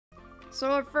So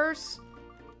our first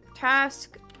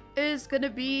task is gonna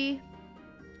be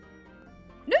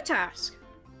new task.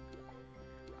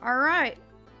 Alright.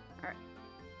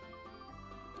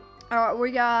 Alright,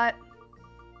 we got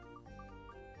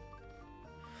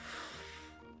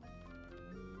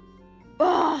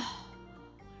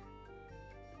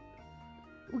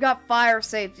we got fire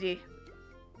safety.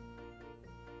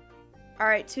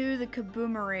 Alright, to the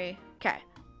kaboomery. Okay.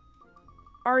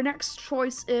 Our next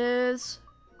choice is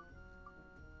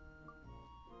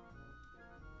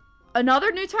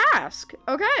another new task.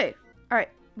 Okay. Alright,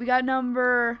 we got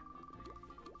number.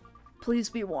 Please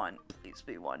be 1. Please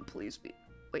be 1. Please be.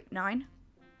 Wait, 9?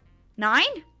 9?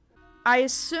 I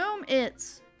assume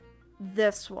it's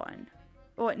this one.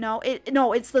 Oh, no,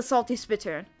 it's the salty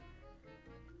spittoon.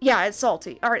 Yeah, it's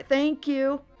salty. Alright, thank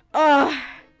you.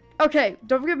 Okay,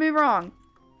 don't get me wrong.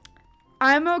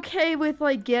 I'm okay with,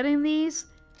 like, getting these.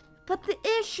 But the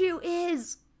issue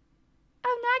is,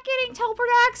 I'm not getting teleport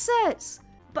access.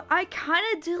 But I kind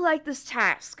of do like this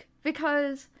task.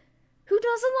 Because, who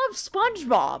doesn't love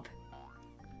SpongeBob?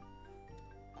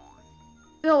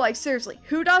 No, like, seriously,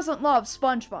 who doesn't love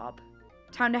SpongeBob?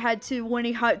 Time to head to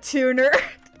Winnie Hut Tuner.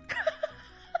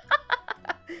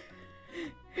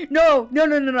 No.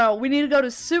 We need to go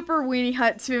to Super Weenie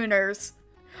Hut Tuners.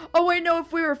 Oh, wait, no,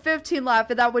 if we were 15 Laff,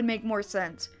 that would make more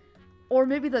sense. Or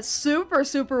maybe the Super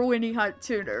Weenie Hut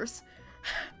Tuners.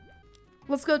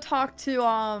 Let's go talk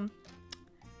to,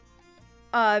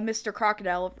 Mr.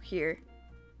 Crocodile over here.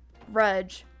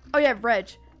 Reg. Oh, yeah,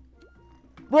 Reg.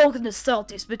 Welcome to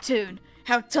Salty Spittoon.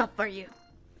 How tough are you?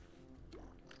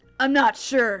 I'm not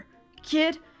sure.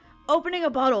 Kid, opening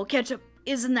a bottle of ketchup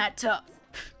isn't that tough.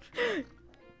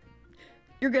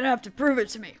 You're gonna have to prove it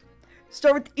to me.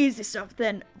 Start with the easy stuff,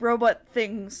 then robot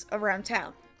things around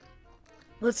town.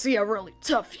 Let's see how really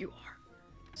tough you are.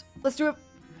 Let's do it.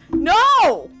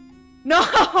 No!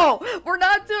 No! We're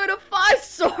not doing a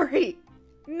 5-story!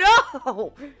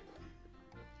 No!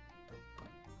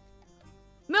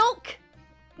 Milk!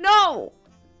 No!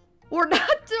 We're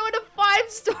not doing a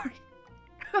 5-story!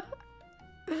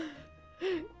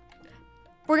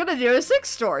 We're gonna do a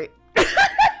 6-story.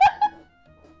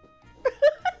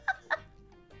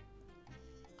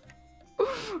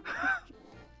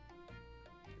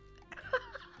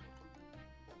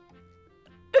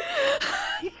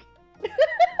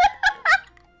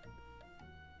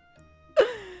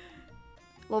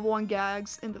 Level 1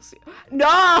 gags in the sea.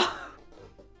 No!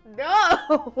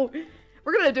 No!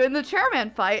 We're gonna do it in the chairman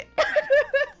fight.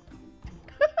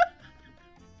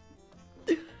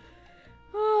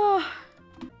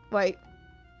 Wait.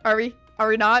 Are we? Are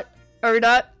we not? Are we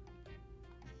not?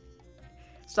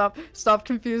 Stop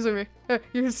confusing me.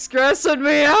 You're stressing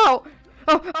me out.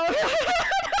 Oh. I'm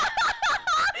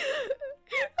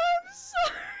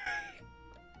sorry.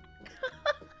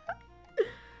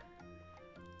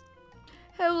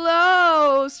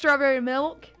 Hello, strawberry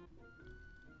milk.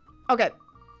 Okay.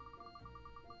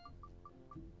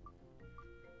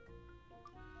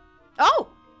 Oh!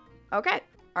 Okay.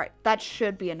 Alright, that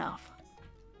should be enough.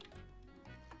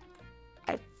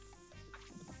 I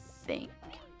think.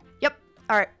 Yep.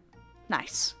 Alright.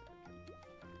 Nice.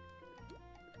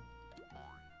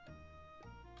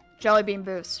 Jelly bean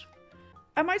boost.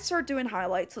 I might start doing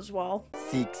highlights as well.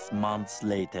 6 months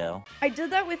later. I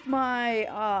did that with my,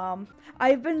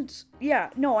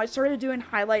 I started doing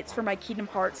highlights for my Kingdom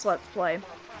Hearts Let's Play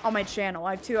on my channel.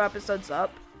 I have 2 episodes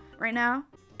up right now.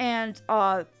 And,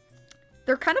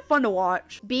 they're kind of fun to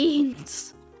watch.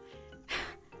 Beans.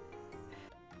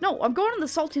 No, I'm going on the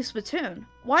Salty Spittoon.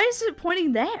 Why is it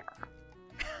pointing there?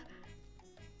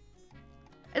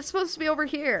 It's supposed to be over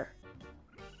here.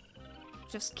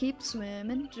 Just keep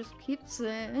swimming, just keep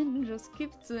swimming, just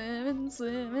keep swimming,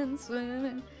 swimming,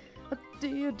 swimming. What do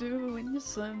you do when you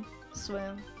swim,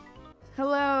 swim?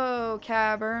 Hello,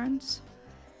 Caverns.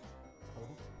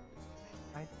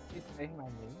 I keep saying my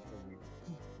name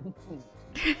for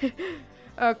you.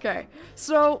 Okay,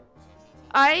 so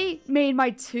I made my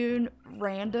tune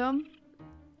random,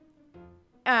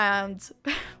 and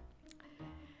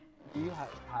Do you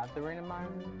have the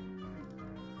randomizer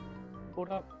pulled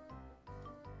up?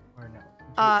 Or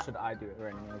no? Should I do it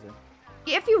randomizer?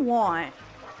 if you want.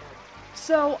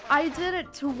 So I did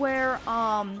it to where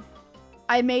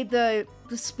I made the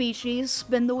species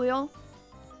spin the wheel.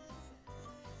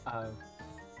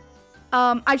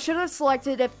 I should have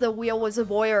selected if the wheel was a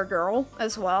boy or a girl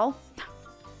as well.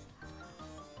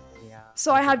 Yeah.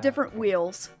 So I have different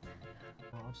wheels.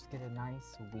 Well, I'll just get a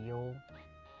nice wheel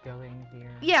going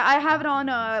here. Yeah, I have it on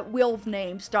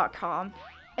wheelofnames.com.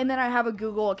 And then I have a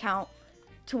Google account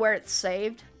to where it's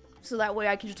saved. So that way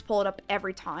I can just pull it up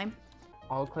every time.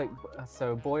 I'll click.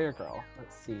 So boy or girl?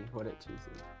 Let's see what it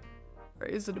chooses. Or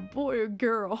is it a boy or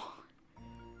girl?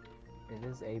 It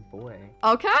is a boy.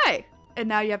 Okay. And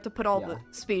now you have to put all Yeah. the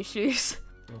species.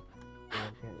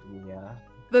 Okay, yeah.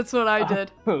 That's what I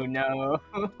did. Oh no.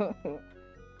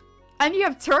 And you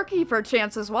have turkey for a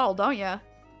chance as well, don't you?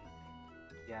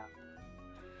 Yeah.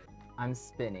 I'm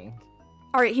spinning.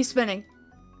 Alright, he's spinning.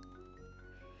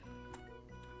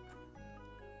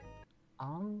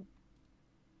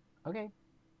 Okay.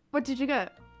 What did you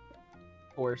get?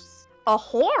 Horse. A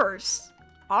horse?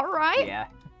 Alright. Yeah.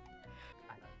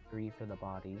 I got 3 for the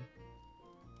body.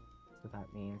 So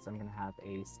that means I'm gonna have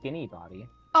a skinny body.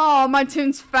 Oh, my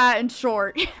Toon's fat and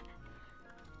short.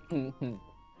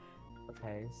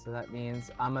 Okay, so that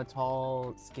means I'm a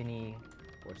tall, skinny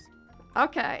horse.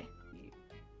 Okay.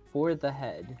 For the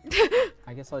head,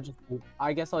 I guess I'll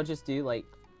just do like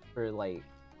for like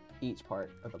each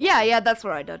part of the body. Yeah, that's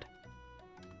what I did.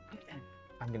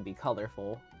 I'm gonna be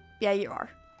colorful. Yeah, you are.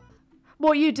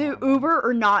 Well, you do Uber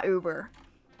or not Uber?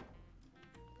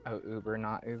 Oh, Uber,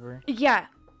 not Uber? Yeah.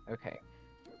 Okay.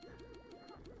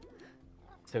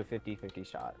 So 50-50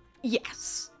 shot.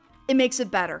 Yes. It makes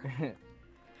it better.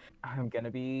 I'm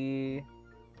gonna be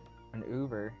an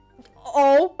Uber.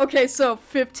 Oh, okay, so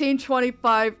 15,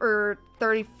 25, or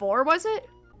 34, was it?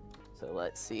 So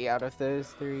let's see, out of those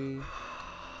 3.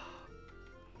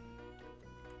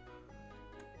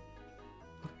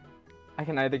 I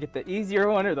can either get the easier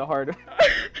one or the harder.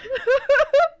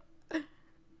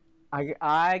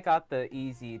 I got the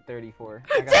easy 34.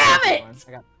 I got Damn the it! one.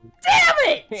 I got... Damn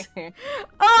it!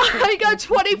 Oh, I got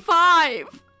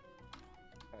 25!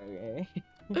 Okay.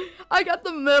 I got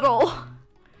the middle.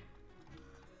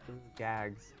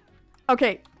 Gags.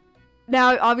 Okay,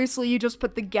 now obviously you just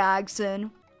put the gags in.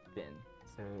 Spin.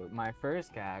 So my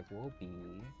first gag will be...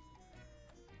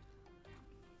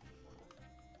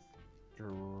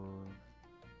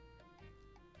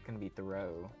 It's gonna be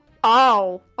throw.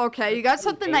 Oh, okay, you got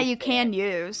So something that you basic. can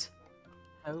use.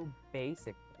 So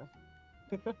basic.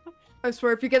 I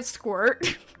swear, if you get squirt.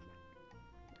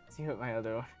 See what my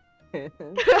other one is.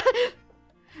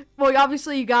 Well,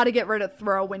 obviously you gotta get rid of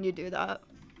throw when you do that.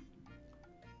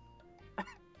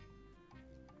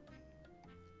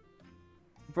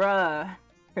 Bruh.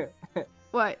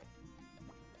 What?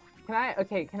 Can I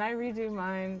redo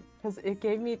mine? Cause it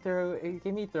gave me throw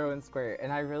and squirt,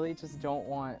 and I really just don't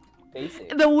want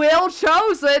basic. The will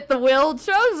chose it. The will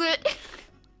chose it.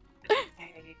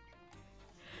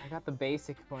 I got the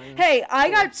basic one. Hey,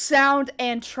 I got sound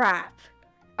and trap.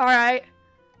 All right.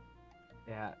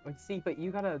 Yeah. See, but you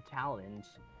got a challenge.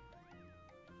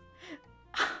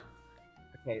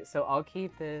 Okay, so I'll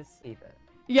keep this. Keep it.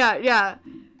 Yeah.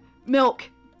 Milk.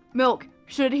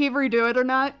 Should he redo it or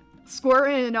not? Squirt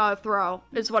and throw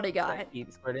is what he got. Like,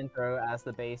 keep squirt and throw as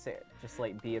the basic. Just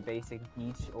like be a basic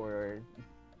each, or.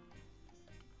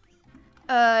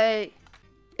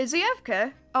 Is he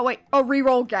AFK? Oh wait. Oh,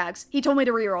 reroll gags. He told me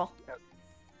to reroll.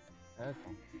 Okay.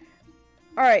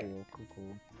 All right.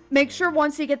 Cool. Make sure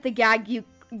once you get the gag, you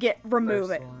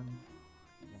remove it.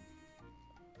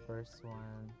 First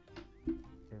one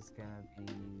is gonna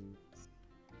be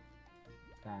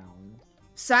sound.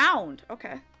 Sound.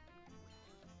 Okay.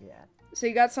 Yeah. So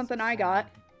you got something I got.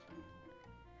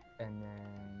 And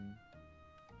then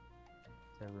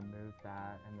to remove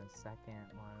that, and the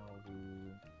second one will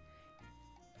be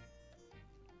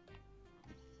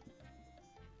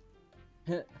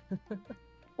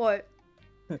What?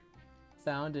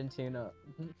 sound and tune up.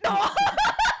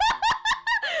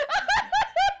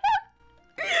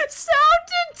 Sound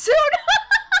and tune.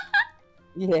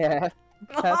 Yeah.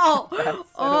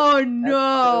 Oh no.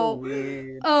 So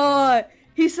weird.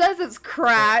 He says it's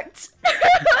cracked.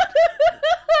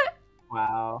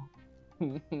 Wow.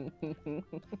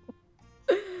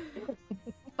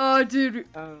 Oh, dude.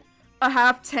 A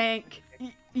half tank.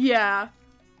 Yeah.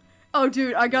 Oh,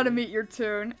 dude, I gotta meet your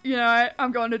Toon. You know what?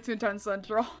 I'm going to Toontown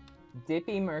Central.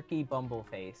 Dippy Murky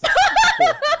Bumbleface.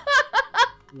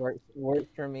 Works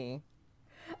for me.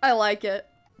 I like it.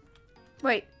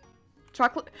 Wait.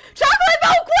 Chocolate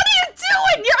milk, what are you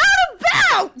doing? You're out of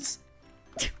bounds!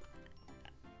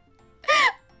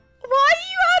 Why are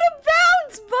you out of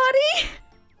bounds, buddy?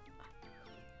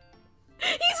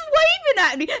 He's waving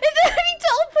at me, and then he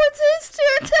teleports his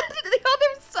Toon to the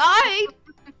other side.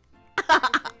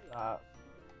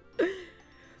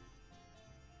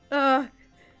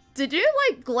 Did you,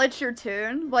 like, glitch your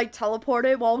Toon? Like, teleport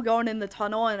it while going in the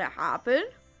tunnel and it happened?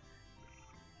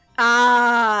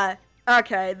 Ah,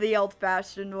 okay, the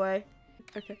old-fashioned way.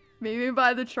 Okay, meet me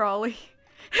by the trolley.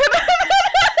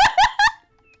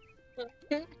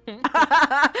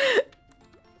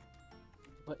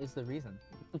 What is the reason?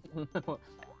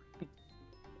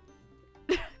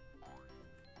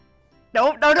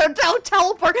 No, don't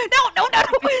teleport. No.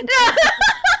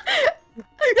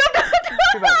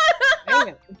 Dang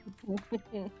it.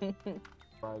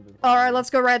 All right, let's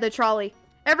go ride the trolley.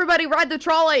 Everybody ride the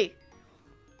trolley.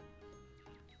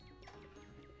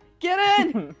 Get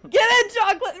in. Get in,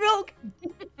 chocolate milk.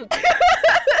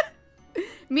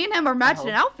 Me and him are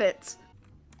matching outfits.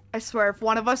 I swear, if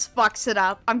one of us fucks it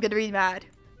up, I'm gonna be mad.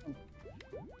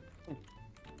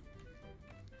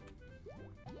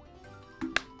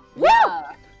 Yeah.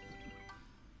 Woo!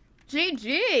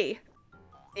 GG.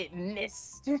 It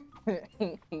missed.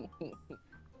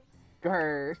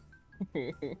 Grr.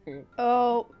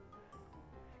 Oh.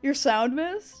 Your sound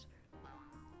missed?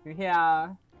 Yeah.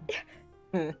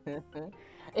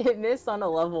 It missed on a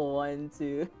level 1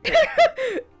 too.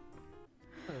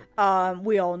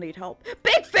 We all need help.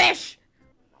 Big fish!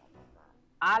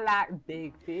 I like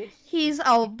big fish. He's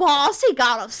a boss. He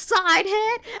got a side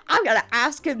head. I'm gonna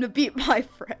ask him to be my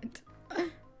friend.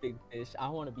 Big fish. I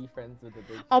want to be friends with the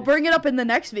big fish. I'll bring it up in the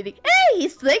next meeting. Hey,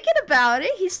 he's thinking about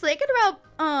it. He's thinking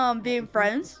about being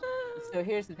friends. So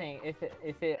here's the thing. If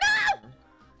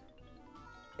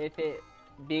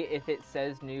it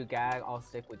says new gag, I'll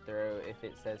stick with throw. If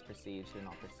it says prestige, then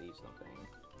I'll prestige something.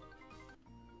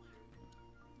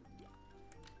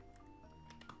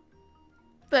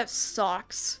 That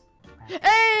sucks.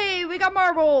 Hey, we got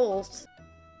marbles.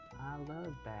 I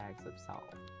love bags of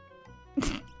salt.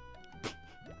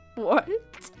 What?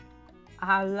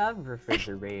 I love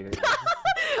refrigerators.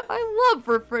 I love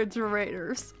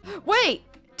refrigerators. Wait,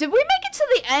 did we make it to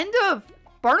the end of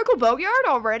Barnacle Boatyard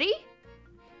already?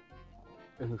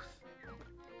 Oof.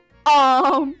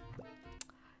 I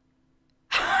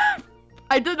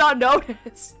did not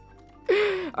notice.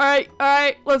 Alright,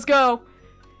 let's go.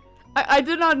 I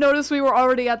did not notice we were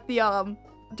already at the,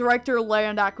 director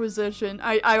land acquisition.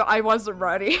 I wasn't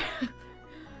ready.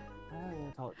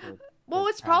 Well,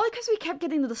 it's probably because we kept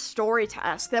getting to the story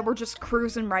task that we're just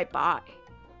cruising right by.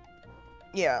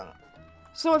 Yeah.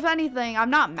 So if anything, I'm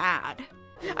not mad.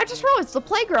 I just realized the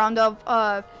playground of,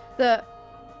 the,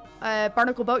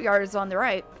 Barnacle Boatyard is on the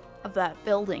right of that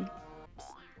building.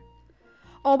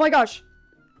 Oh my gosh.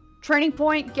 Training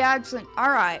point, gags, and...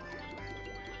 Alright.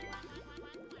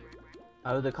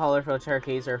 Oh, the colorful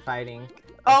turkeys are fighting.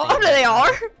 Oh, they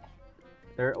are?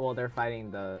 They're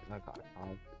fighting the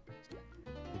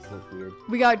this looks weird.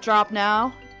 We got dropped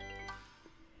now.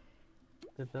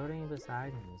 The building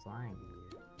beside him is lying to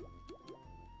you.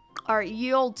 Alright,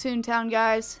 you Olde Toontown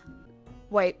guys.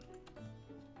 Wait.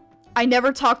 I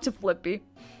never talked to Flippy.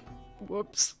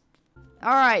 Whoops.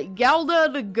 Alright,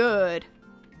 Gelda the Good.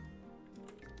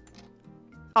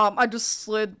 I just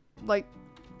slid, like,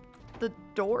 the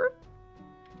door?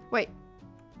 Wait.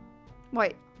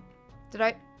 Did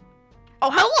I?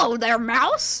 Oh, hello there,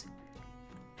 mouse!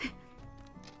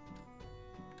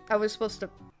 I was supposed to...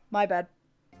 My bad.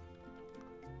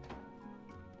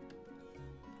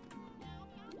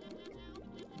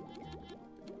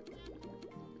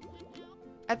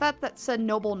 I thought that said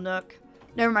Noble Nook.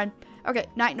 Never mind. Okay,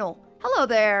 Night Knoll. Hello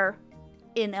there,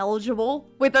 ineligible.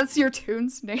 Wait, that's your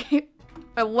toon's name?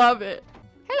 I love it.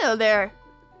 Hello there.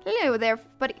 Hello there,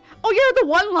 buddy. Oh, you're the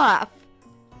one Laff.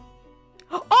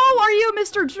 Oh, are you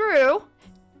Mr. Drew?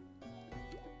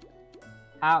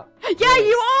 Ow. Yeah,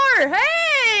 you are!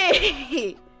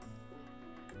 Hey!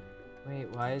 Wait,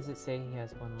 why does it say he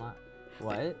has one laugh?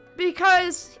 What?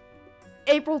 Because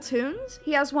April Toons,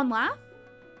 he has one laugh?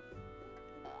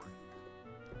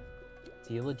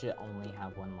 Do you legit only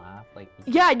have one laugh? Like,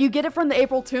 Yeah, you get it from the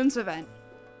April Toons event.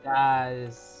 that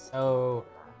is so...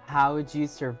 How would you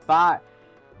survive?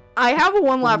 I have a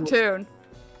one laugh toon.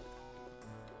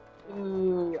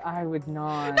 Ooh, I would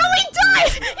not. No, he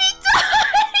died! He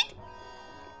died!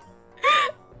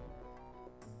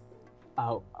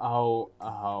 Oh.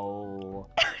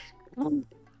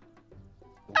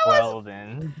 Well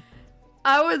then.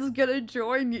 I was gonna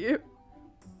join you.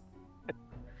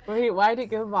 Wait, why'd it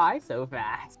go by so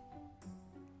fast?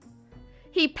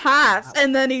 He passed,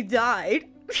 and then he died.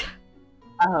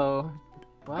 Oh.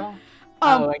 Well.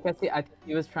 I guess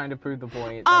he was trying to prove the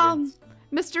point.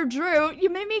 Mr. Drew, you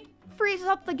made me freeze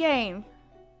up the game.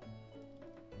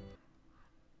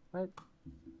 What?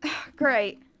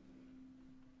 Great.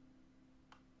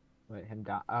 What, him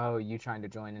die? Oh, you trying to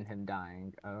join and him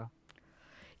dying. Oh.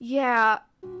 Yeah.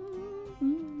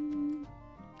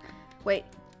 Wait.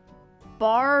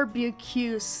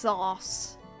 Barbecue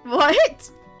sauce. What?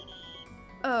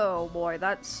 Oh boy,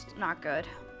 that's not good.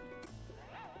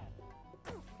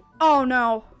 Oh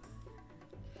no.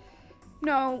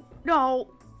 No.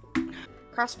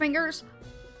 Cross fingers.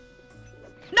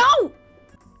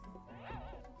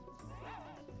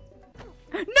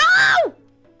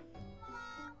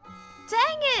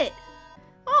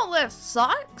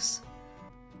 sucks.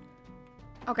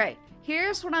 Okay,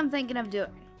 here's what I'm thinking of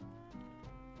doing.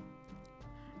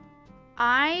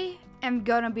 I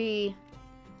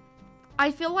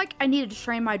feel like I need to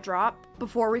train my drop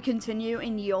before we continue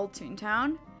in the Olde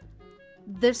Toontown.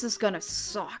 This is gonna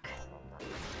suck.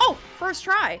 Oh, first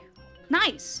try.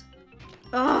 Nice.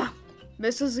 Ugh,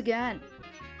 misses again.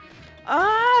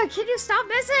 Ah, can you stop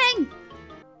missing?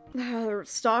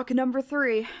 Stock number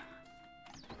 3.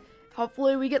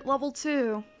 Hopefully we get level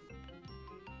 2.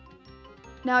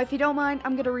 Now, if you don't mind,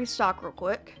 I'm gonna restock real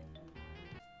quick.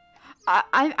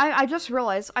 I just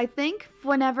realized, I think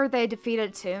whenever they defeat a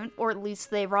toon, or at least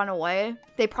they run away,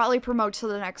 they probably promote to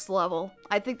the next level.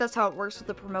 I think that's how it works with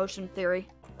the promotion theory.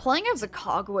 Playing as a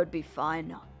cog would be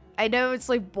fun. I know it's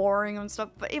like boring and stuff,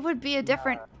 but it would be a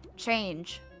different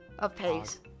change of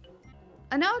pace.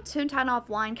 I know Toontown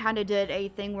Offline kind of did a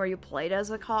thing where you played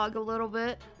as a cog a little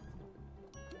bit.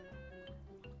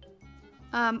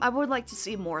 I would like to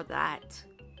see more of that.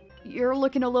 You're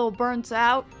looking a little burnt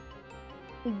out.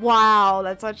 Wow,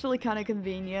 that's actually kind of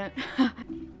convenient.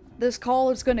 This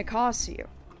call is going to cost you.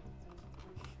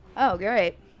 Oh,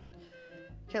 great.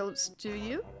 Okay, let's do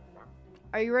you.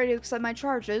 Are you ready to accept my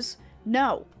charges?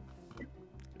 No.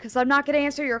 Because I'm not going to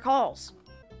answer your calls.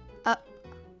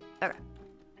 Okay.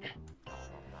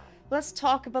 Let's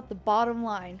talk about the bottom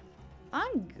line.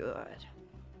 I'm good.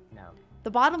 No. The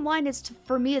bottom line is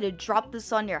for me to drop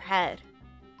this on your head.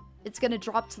 It's going to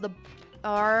drop to the...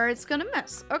 Or it's gonna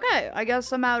miss. Okay, I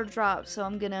guess I'm out of drop, so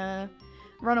I'm gonna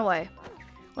run away.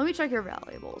 Let me check your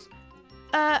valuables.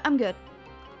 I'm good.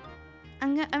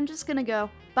 I'm just gonna go.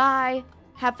 Bye.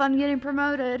 Have fun getting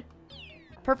promoted.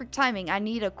 Perfect timing. I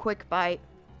need a quick bite.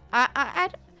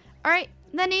 Alright,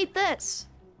 then eat this.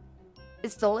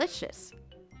 It's delicious.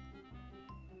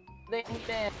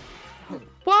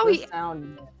 Wow, he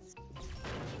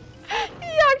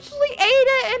actually ate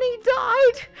it and he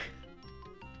died.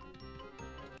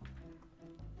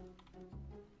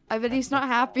 I bet he's not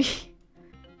happy.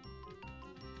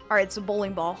 Alright, it's a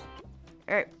bowling ball.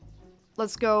 Alright,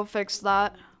 let's go fix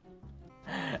that.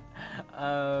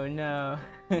 Oh no.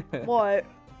 What?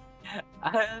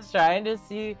 I was trying to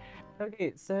see.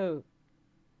 Okay, so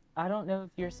I don't know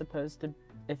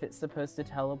if it's supposed to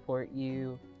teleport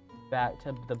you back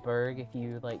to the burg if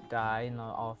you like die in the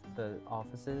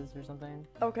offices or something.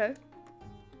 Okay.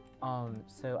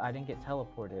 So I didn't get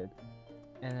teleported,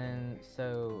 and then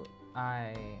so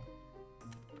I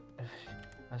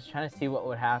was trying to see what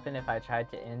would happen if I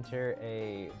tried to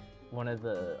enter one of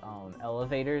the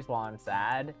elevators while I'm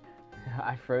sad.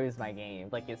 I froze my game.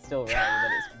 Like it's still running,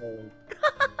 but it's froze.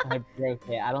 I broke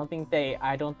it. I don't think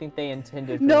they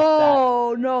intended for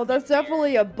that. No, that's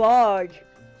definitely a bug.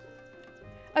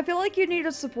 I feel like you need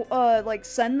to like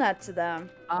send that to them.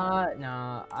 No.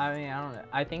 I mean, I don't know.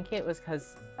 I think it was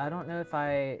because I don't know if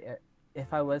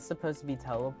I was supposed to be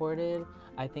teleported.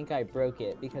 I think I broke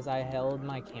it because I held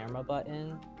my camera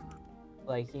button,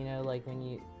 like, you know, like when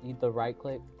you the right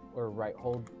click or right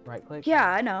click.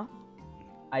 Yeah, I know.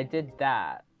 I did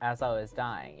that as I was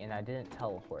dying, and I didn't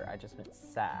teleport. I just went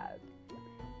sad.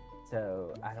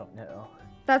 So I don't know.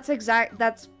 That's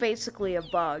basically a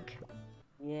bug.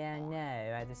 Yeah,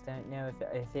 no, I just don't know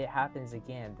if it happens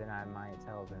again, then I might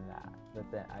tell them that.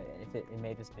 But then it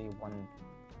may just be one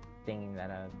thing that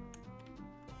I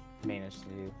managed to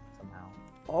do somehow.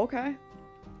 Okay.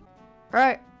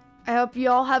 Alright. I hope you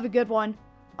all have a good one.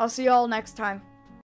 I'll see you all next time.